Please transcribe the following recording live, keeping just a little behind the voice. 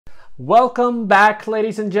Welcome back,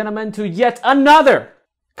 ladies and gentlemen, to yet another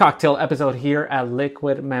cocktail episode here at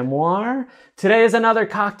Liquid Memoir. Today is another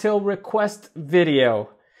cocktail request video.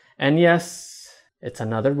 And yes, it's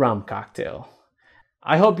another rum cocktail.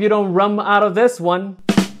 I hope you don't rum out of this one.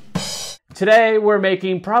 Today, we're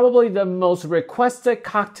making probably the most requested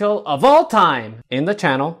cocktail of all time in the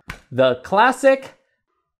channel, the Classic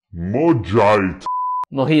Mojito.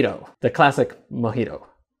 Mojito. The Classic Mojito.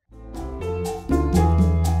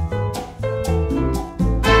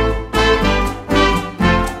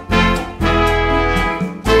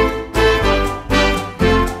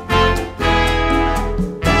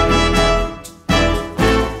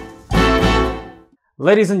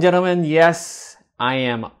 Ladies and gentlemen, yes, I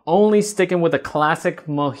am only sticking with the Classic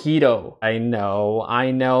Mojito. I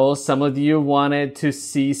know, some of you wanted to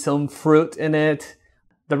see some fruit in it.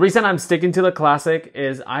 The reason I'm sticking to the Classic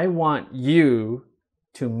is I want you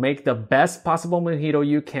to make the best possible mojito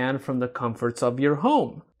you can from the comforts of your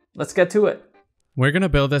home. Let's get to it. We're gonna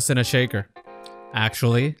build this in a shaker.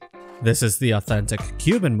 Actually, this is the authentic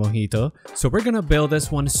Cuban mojito, so we're gonna build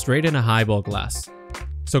this one straight in a highball glass.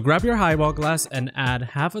 So grab your highball glass and add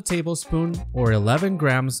half a tablespoon or 11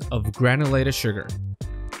 grams of granulated sugar.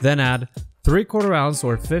 Then add 3/4 ounce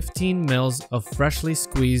or 15 mils of freshly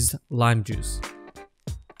squeezed lime juice.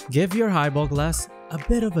 Give your highball glass a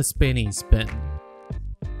bit of a spinny spin.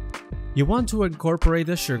 You want to incorporate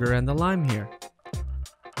the sugar and the lime here.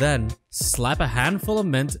 Then slap a handful of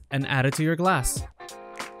mint and add it to your glass.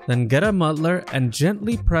 Then get a muddler and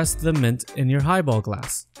gently press the mint in your highball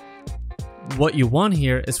glass. What you want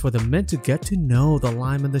here is for the mint to get to know the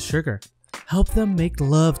lime and the sugar. Help them make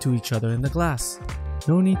love to each other in the glass.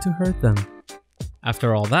 No need to hurt them.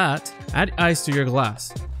 After all that, add ice to your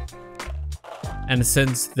glass. And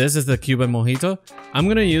since this is the Cuban mojito, I'm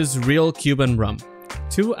gonna use real Cuban rum.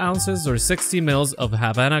 2 ounces or 60 mils of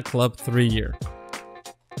Havana Club 3-year.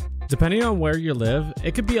 Depending on where you live,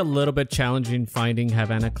 it could be a little bit challenging finding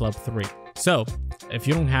Havana Club 3. So, if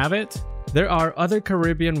you don't have it, there are other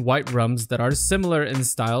Caribbean white rums that are similar in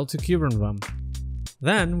style to Cuban rum.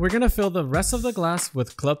 Then, we're gonna fill the rest of the glass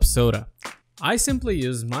with club soda. I simply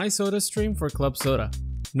use my soda stream for club soda.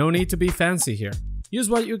 No need to be fancy here. Use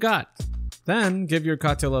what you got. Then, give your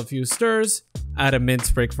cocktail a few stirs, add a mint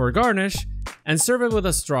sprig for garnish, and serve it with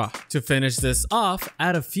a straw. To finish this off,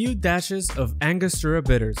 add a few dashes of Angostura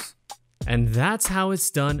bitters. And that's how it's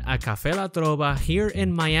done at Café La Trova here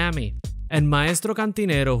in Miami. And Maestro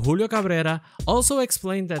Cantinero Julio Cabrera also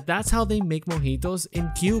explained that that's how they make mojitos in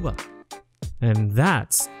Cuba. And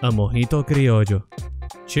that's a mojito criollo.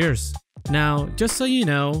 Cheers. Now, just so you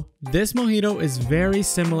know, this mojito is very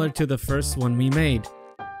similar to the first one we made.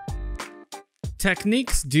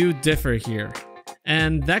 Techniques do differ here,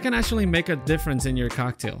 and that can actually make a difference in your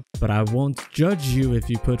cocktail, but I won't judge you if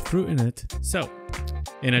you put fruit in it. So,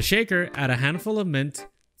 in a shaker, add a handful of mint,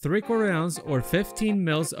 3/4 ounce or 15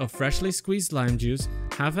 mils of freshly squeezed lime juice,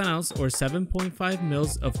 half an ounce or 7.5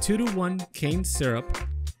 mils of 2-to-1 cane syrup,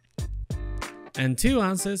 and 2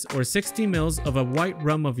 ounces or 60 mils of a white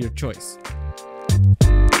rum of your choice.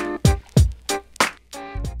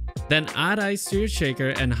 Then add ice to your shaker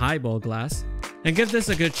and highball glass, and give this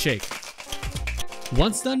a good shake.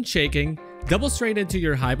 Once done shaking, double straight into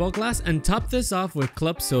your highball glass and top this off with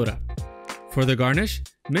club soda. For the garnish,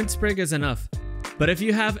 mint sprig is enough. But if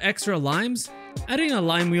you have extra limes, adding a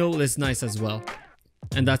lime wheel is nice as well.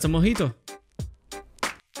 And that's a mojito.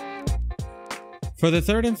 For the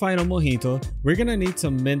third and final mojito, we're gonna need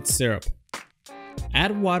some mint syrup.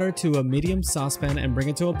 Add water to a medium saucepan and bring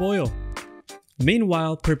it to a boil.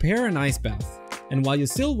 Meanwhile, prepare an ice bath. And while you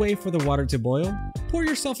still wait for the water to boil, pour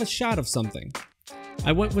yourself a shot of something.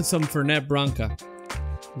 I went with some Fernet Branca.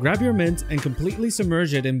 Grab your mint and completely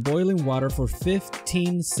submerge it in boiling water for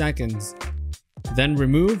 15 seconds. Then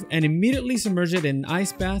remove and immediately submerge it in an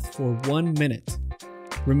ice bath for 1 minute.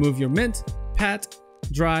 Remove your mint, pat,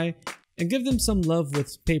 dry, and give them some love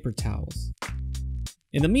with paper towels.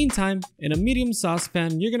 In the meantime, in a medium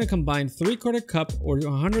saucepan, you're going to combine 3/4 cup or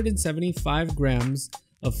 175 grams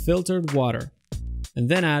of filtered water, and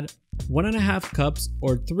then add 1.5 cups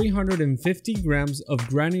or 350 grams of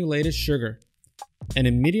granulated sugar. And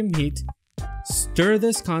in medium heat, stir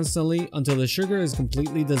this constantly until the sugar is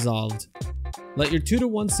completely dissolved. Let your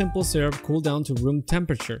 2-to-1 simple syrup cool down to room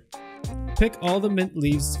temperature. Pick all the mint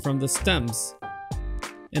leaves from the stems.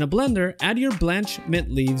 In a blender, add your blanched mint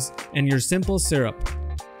leaves and your simple syrup.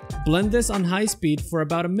 Blend this on high speed for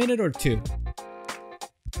about a minute or 2.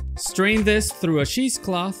 Strain this through a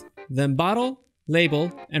cheesecloth, then bottle, label,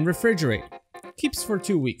 and refrigerate. Keeps for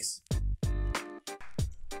 2 weeks.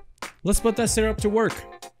 Let's put that syrup to work.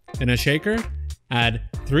 In a shaker, add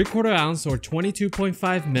 3/4 ounce or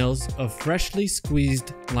 22.5 mils of freshly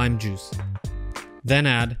squeezed lime juice. Then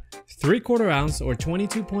add 3/4 ounce or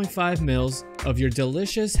 22.5 mils of your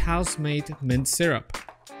delicious house-made mint syrup.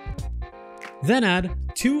 Then add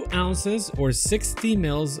 2 ounces or 60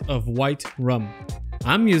 mils of white rum.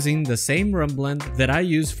 I'm using the same rum blend that I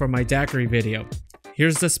used for my daiquiri video.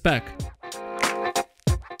 Here's the spec.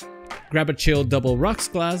 Grab a chilled double rocks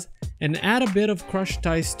glass and add a bit of crushed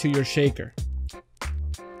ice to your shaker.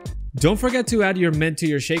 Don't forget to add your mint to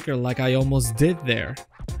your shaker like I almost did there.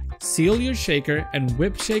 Seal your shaker and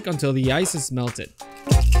whip shake until the ice is melted.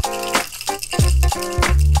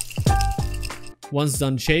 Once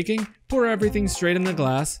done shaking, pour everything straight in the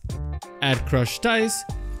glass, add crushed ice,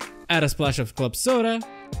 add a splash of club soda,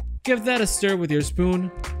 give that a stir with your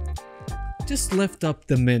spoon. Just lift up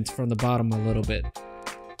the mint from the bottom a little bit.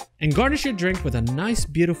 And garnish your drink with a nice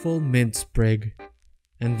beautiful mint sprig.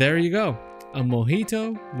 And there you go, a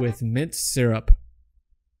mojito with mint syrup.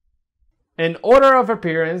 In order of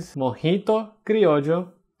appearance, mojito, criollo,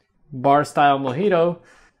 bar style mojito,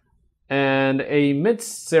 and a mint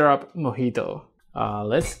syrup mojito.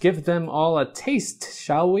 Let's give them all a taste,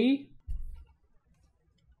 shall we?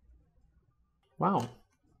 Wow.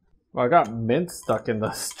 Well, I got mint stuck in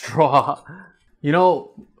the straw. You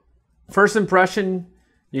know, first impression,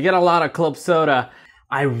 you get a lot of club soda.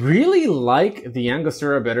 I really like the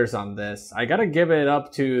Angostura bitters on this. I gotta give it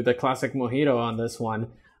up to the Classic Mojito on this one.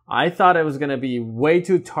 I thought it was gonna be way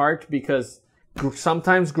too tart because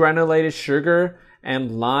sometimes granulated sugar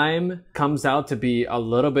and lime comes out to be a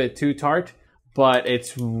little bit too tart, but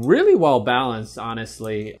it's really well balanced,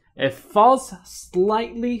 honestly. It falls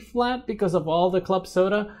slightly flat because of all the club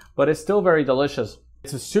soda, but it's still very delicious.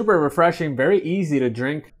 It's super refreshing, very easy to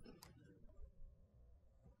drink.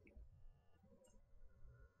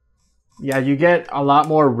 Yeah, you get a lot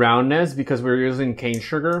more roundness because we're using cane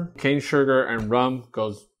sugar. Cane sugar and rum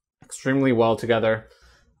goes extremely well together.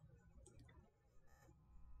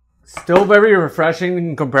 Still very refreshing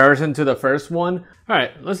in comparison to the first one. All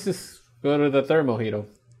right, let's just go to the third mojito.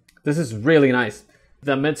 This is really nice.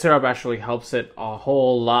 The mint syrup actually helps it a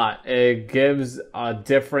whole lot. It gives a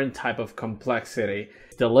different type of complexity.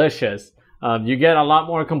 It's delicious. You get a lot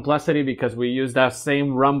more complexity because we use that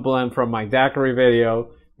same rum blend from my daiquiri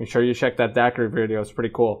video. Make sure you check that daiquiri video. It's pretty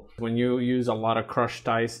cool. When you use a lot of crushed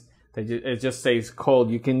ice, it just stays cold.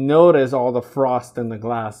 You can notice all the frost in the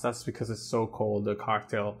glass. That's because it's so cold, the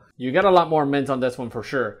cocktail. You get a lot more mint on this one for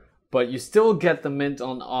sure, but you still get the mint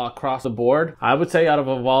on across the board. I would say out of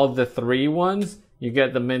all the three ones, you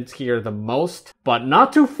get the mint here the most, but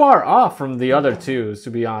not too far off from the other two, to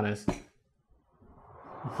be honest.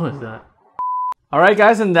 What is that? Alright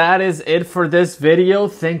guys, and that is it for this video.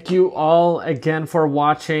 Thank you all again for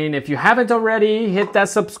watching. If you haven't already, hit that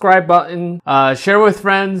subscribe button, share with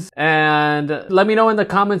friends, and let me know in the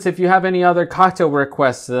comments if you have any other cocktail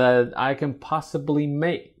requests that I can possibly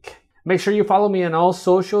make. Make sure you follow me on all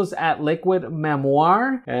socials at Liquid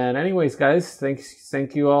Memoir. And anyways guys,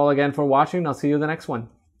 thank you all again for watching. I'll see you in the next one.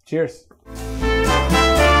 Cheers.